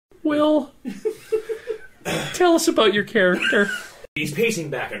Will, tell us about your character. He's pacing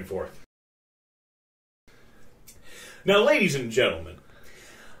back and forth. Now, ladies and gentlemen,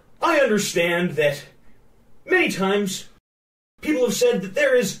 I understand that many times people have said that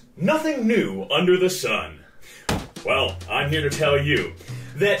there is nothing new under the sun. Well, I'm here to tell you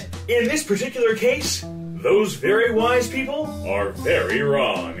that in this particular case, those very wise people are very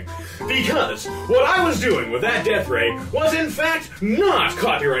wrong. Because what I was doing with that death ray was in fact not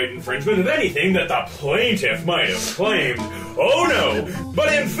copyright infringement of anything that the plaintiff might have claimed. Oh no,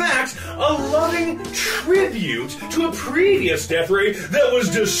 but in fact a loving tribute to a previous death ray that was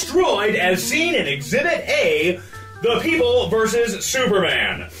destroyed as seen in Exhibit A, The People versus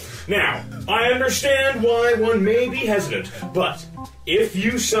Superman. Now, I understand why one may be hesitant, but if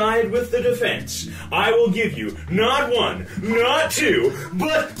you side with the defense, I will give you not one, not two,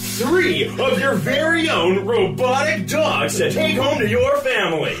 but 3 of your very own robotic dogs to take home to your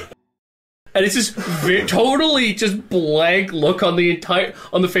family. And it's this totally just blank look on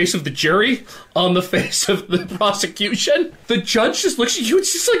the face of the jury, on the face of the prosecution. The judge just looks at you,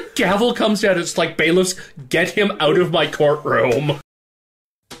 it's just like gavel comes down, it's like, bailiffs, get him out of my courtroom.